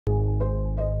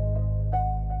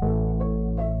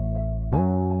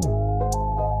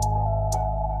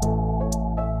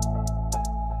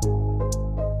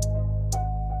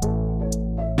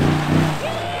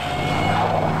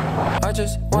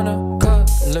just wanna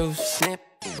cut loose, snip,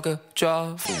 a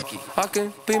job. I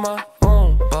can be my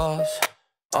own boss.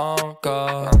 Oh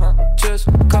God, just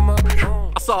come up.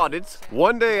 Sorted.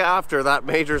 One day after that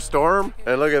major storm,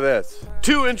 and look at this.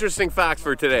 2 interesting facts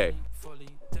for today.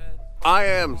 I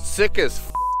am sick as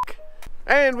f,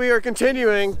 and we are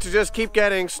continuing to just keep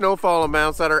getting snowfall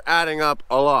amounts that are adding up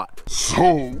a lot.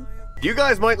 So you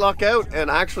guys might luck out and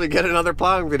actually get another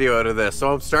plowing video out of this.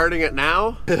 So I'm starting it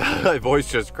now. My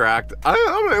voice just cracked. I'm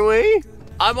on my way.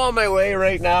 I'm on my way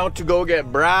right now to go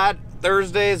get Brad.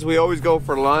 Thursdays we always go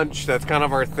for lunch. That's kind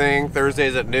of our thing.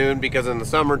 Thursdays at noon, because in the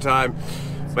summertime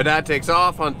my dad takes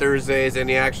off on Thursdays and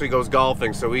he actually goes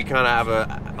golfing. So we kind of have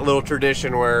a little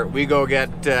tradition where we go get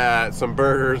some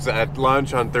burgers at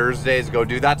lunch on Thursdays, go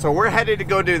do that. So we're headed to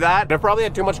go do that. I probably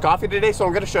had too much coffee today, so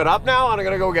I'm gonna shut up now and I'm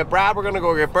gonna go get Brad. We're gonna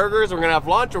go get burgers, we're gonna have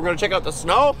lunch, we're gonna check out the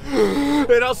snow,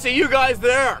 and I'll see you guys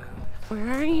there.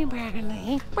 Where are you,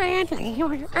 Bradley? Bradley,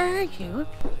 where are you?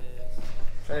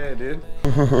 Hey, dude.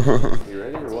 You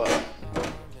ready or what?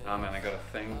 Oh man, I got a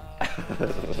thing.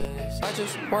 I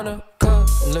just wanna cut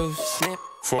loose, snip,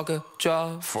 fuck a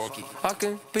job. I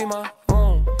can be my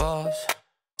own boss.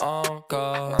 Oh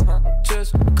God,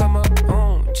 just come up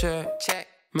on check,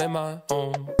 make my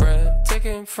own bread,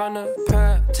 taking from the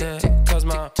pack, cause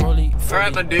my only. All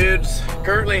right, my dudes,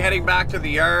 currently heading back to the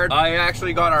yard. I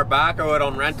actually got our backhoe out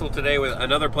on rental today with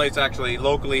another place actually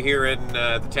locally here in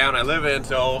the town I live in.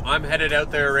 So I'm headed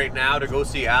out there right now to go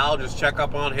see Al, just check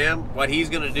up on him. What he's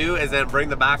gonna do is then bring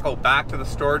the backhoe back to the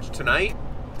storage tonight.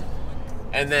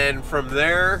 And then from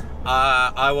there,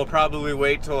 I will probably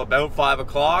wait till about 5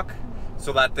 o'clock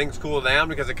so that things cool down,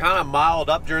 because it kind of mild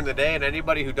up during the day, and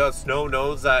anybody who does snow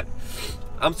knows that.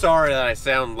 I'm sorry that I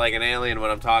sound like an alien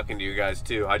when I'm talking to you guys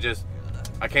too. I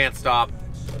can't stop.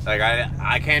 Like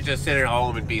I can't just sit at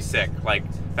home and be sick. Like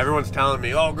everyone's telling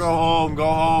me, oh, go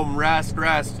home, rest.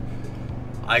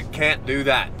 I can't do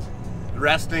that.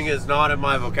 Resting is not in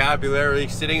my vocabulary.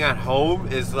 Sitting at home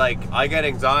is like, I get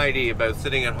anxiety about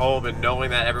sitting at home and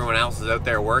knowing that everyone else is out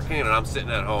there working and I'm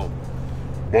sitting at home.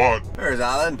 But there's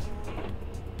Alan.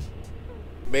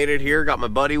 Made it here, got my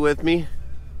buddy with me.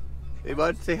 Hey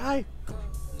bud, say hi.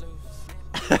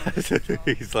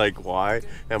 He's like, why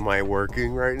am I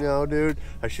working right now, dude?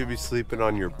 I should be sleeping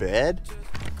on your bed.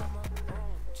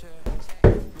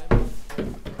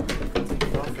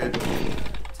 Okay.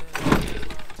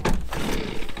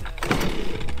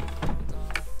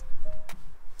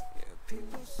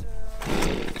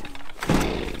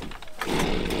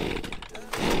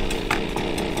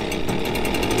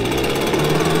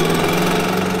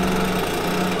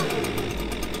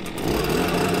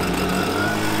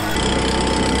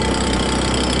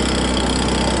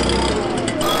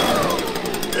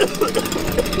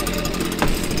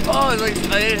 Oh, it's like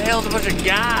I inhaled a bunch of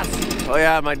gas. Oh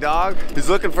yeah, my dog, he's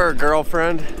looking for a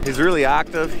girlfriend. He's really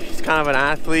active. He's kind of an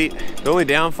athlete. The only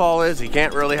downfall is he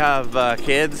can't really have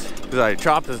kids because I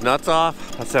chopped his nuts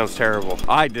off. That sounds terrible.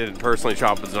 I didn't personally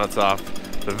chop his nuts off.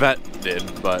 The vet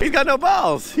did, but he's got no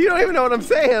balls. You don't even know what I'm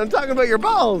saying. I'm talking about your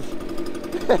balls.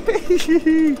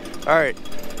 All right,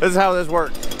 this is how this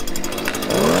works.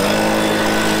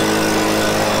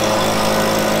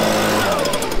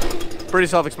 Pretty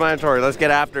self-explanatory. Let's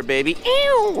get after it, baby.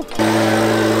 Ew!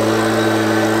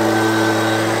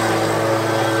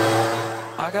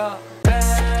 I got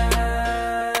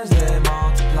bands, they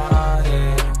multiply,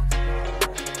 yeah.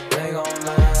 They gon'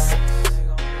 last,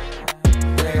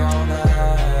 they gon'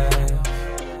 last.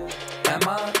 And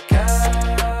my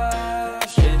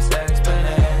cash is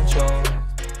exponential.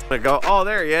 I go, oh,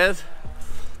 there he is.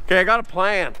 Okay, I got a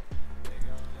plan.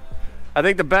 I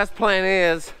think the best plan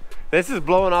is, this is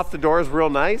blowing off the doors real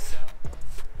nice.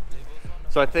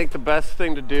 So I think the best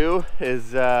thing to do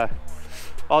is,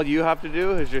 all you have to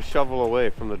do is just shovel away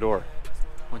from the door.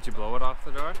 Once you blow it off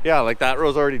the door? Yeah, like that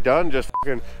row's already done. Just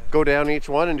fucking go down each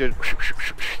one and just.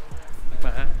 Like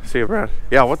my hat? See you, Brad.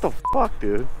 Yeah, what the fuck,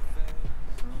 dude?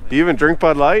 Do you even drink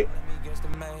Bud Light?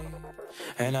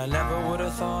 And I never would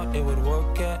have thought it would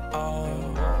work at all.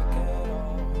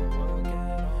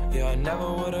 Yeah, I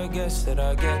never would have guessed that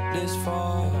I'd get this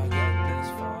far.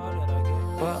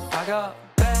 But I got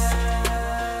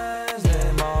bands,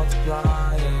 they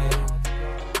multiply, yeah.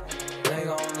 They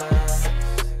gon' last,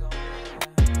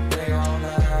 they gon'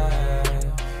 last.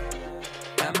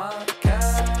 And my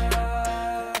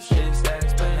cash is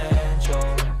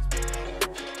exponential.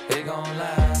 They gon'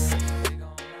 last.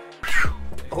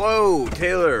 Hello,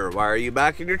 Taylor. Why are you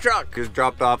back in your truck? Just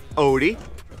dropped off Odie.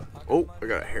 Oh, I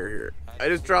got a hair here. I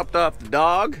just dropped off the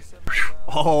dog.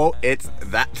 Oh, it's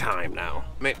that time now.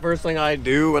 First thing I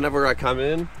do whenever I come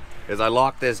in is I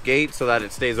lock this gate so that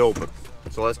it stays open.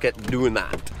 So let's get doing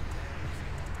that.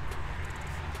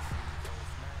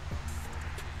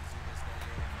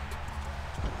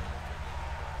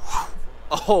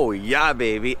 Oh yeah,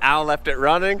 baby. Al left it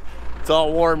running. It's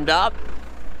all warmed up.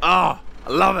 Oh, I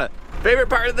love it. Favorite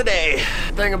part of the day.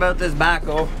 Thing about this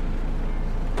backhoe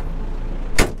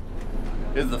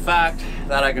is the fact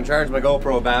that I can charge my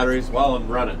GoPro batteries while I'm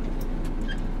running.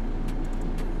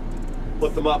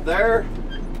 Put them up there.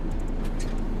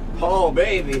 Oh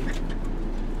baby.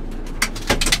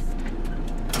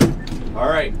 All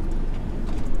right.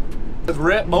 Let's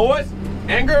rip, boys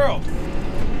and girls.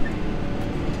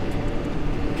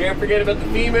 Can't forget about the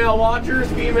female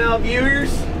watchers, female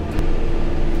viewers.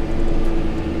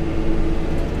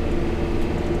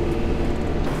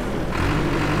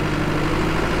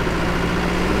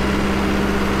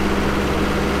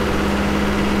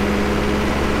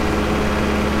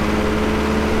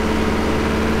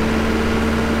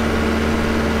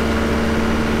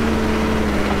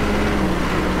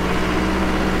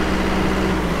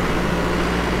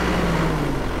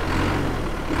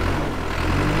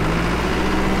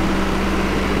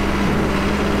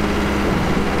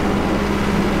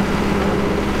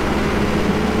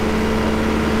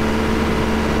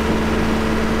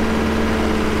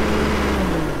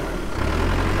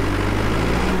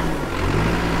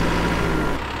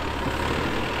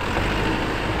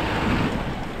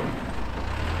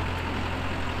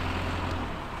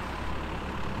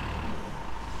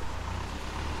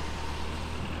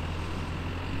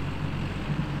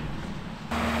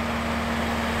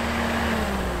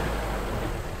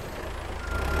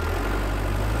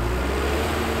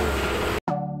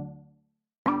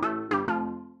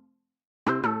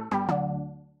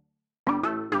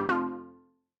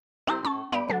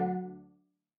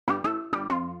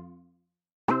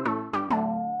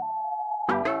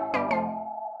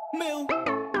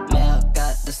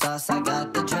 the sauce, I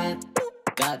got the drip.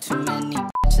 Got too many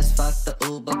bitches, fuck the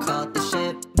Uber, called the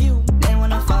ship. They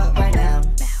wanna fuck right now.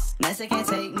 Nice, they can't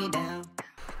take me down.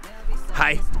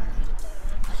 Hi.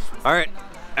 All right,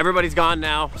 everybody's gone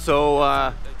now,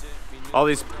 so all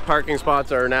these parking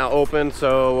spots are now open,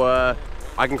 so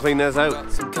I can clean this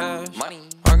out. Some cash. Money.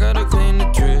 I gotta clean the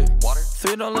drip. Water.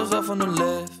 $3 off on the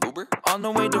left. Uber. On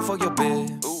the way to fuck your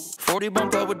bitch. 40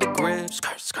 bump out with the grip.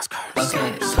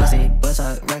 Okay, pussy, boy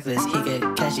talk reckless. He get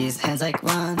catchy, his hands like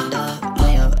Wanda.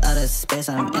 Mayo out of space,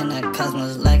 I'm in that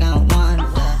cosmos like I'm Wanda.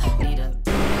 Need a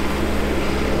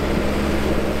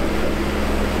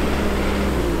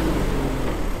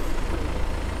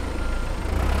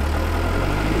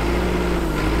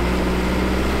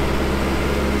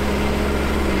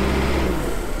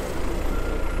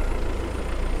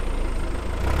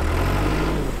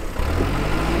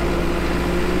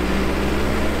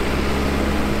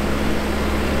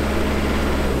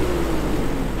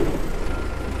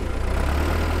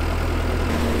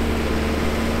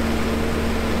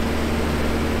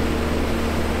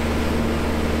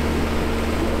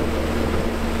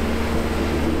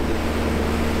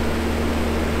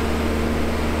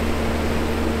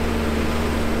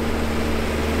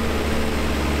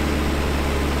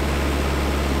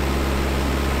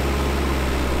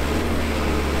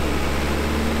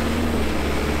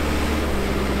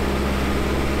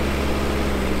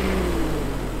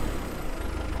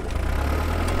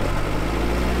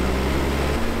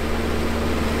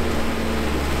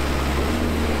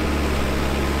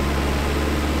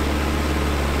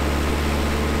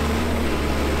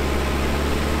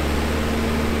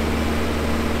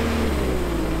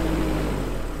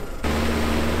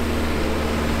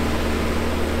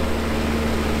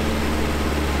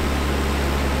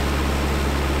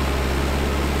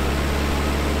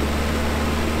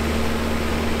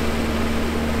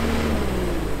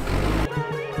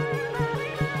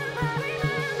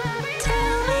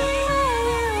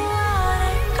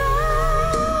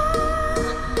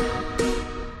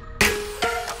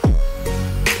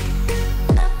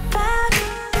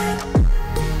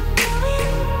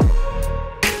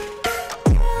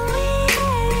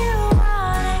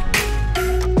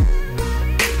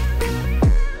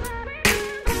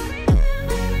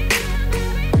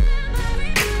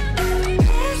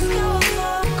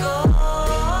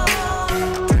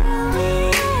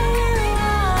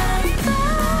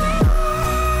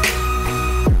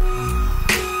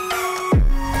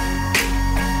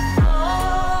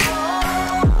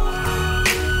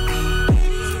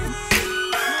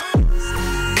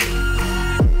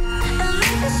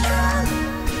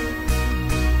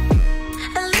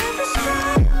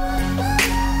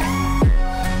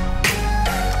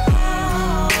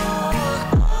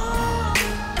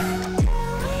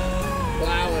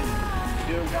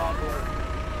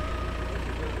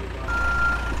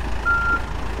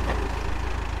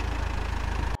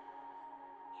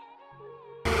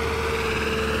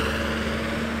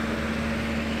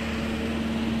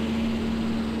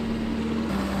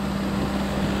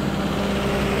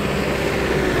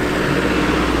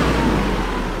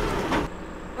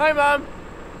Hi, Mom.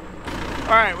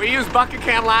 All right, we used bucket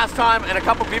cam last time and a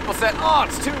couple people said, oh,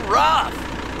 it's too rough.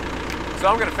 So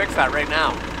I'm gonna fix that right now.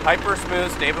 Hyper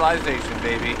smooth stabilization,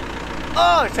 baby.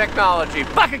 Oh, technology.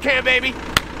 Bucket cam, baby.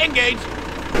 Engage.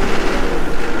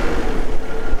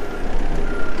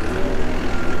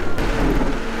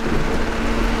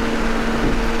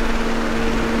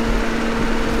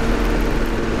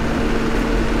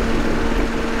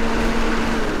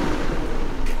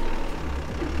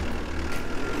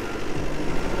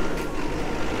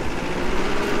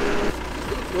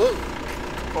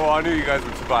 Oh, I knew you guys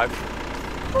would survive.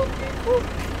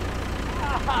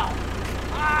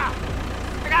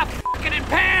 I got fucking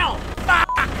impaled!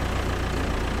 Fuck!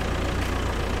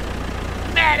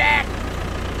 Medic!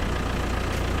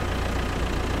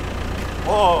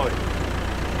 Holy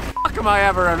fuck, am I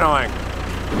ever annoying?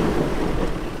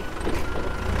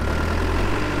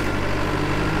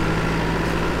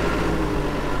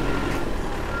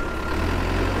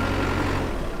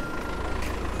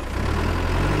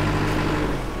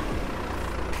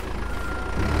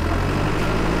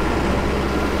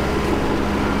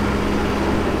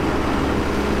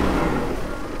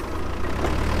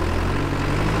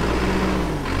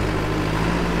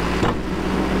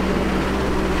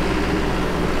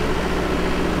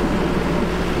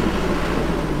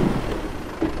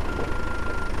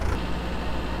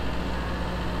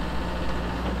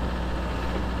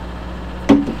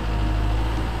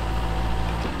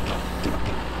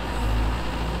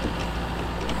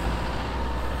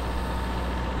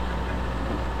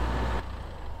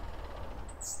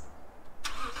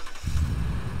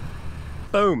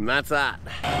 Boom, that's that.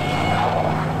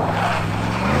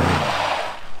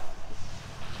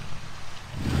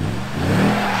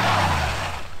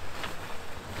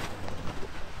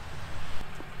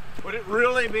 Would it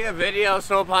really be a video,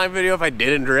 snowplowing video, if I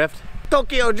didn't drift?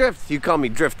 Tokyo Drift, you call me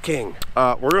Drift King.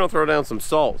 We're gonna throw down some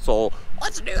salt, so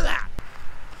let's do that.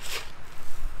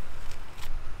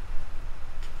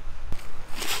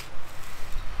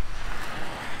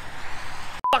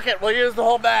 Fuck it, we'll use the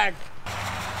whole bag.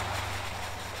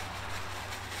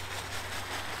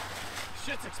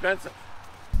 Shit's expensive.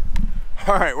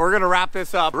 All right, we're gonna wrap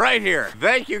this up right here.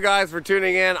 Thank you guys for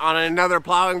tuning in on another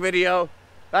plowing video.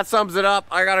 That sums it up.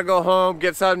 I gotta go home,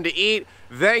 get something to eat.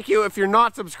 Thank you. If you're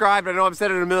not subscribed, I know I've said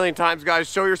it a million times, guys,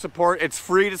 show your support. It's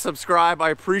free to subscribe.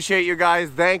 I appreciate you guys.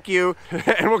 Thank you.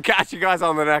 And we'll catch you guys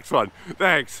on the next one.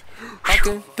 Thanks. I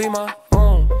can be my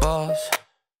own boss.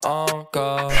 Oh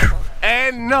God.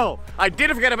 And no, I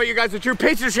didn't forget about you guys, the true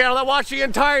patriots of the channel that watch the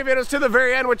entire videos to the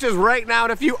very end, which is right now.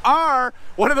 And if you are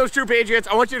one of those true patriots,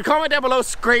 I want you to comment down below,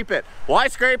 scrape it. Why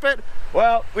scrape it?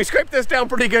 Well, we scraped this down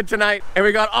pretty good tonight, and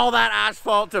we got all that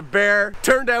asphalt to bear.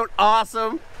 Turned out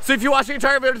awesome. So if you watch the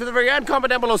entire video to the very end, comment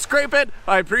down below, scrape it.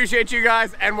 I appreciate you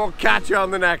guys, and we'll catch you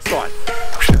on the next one.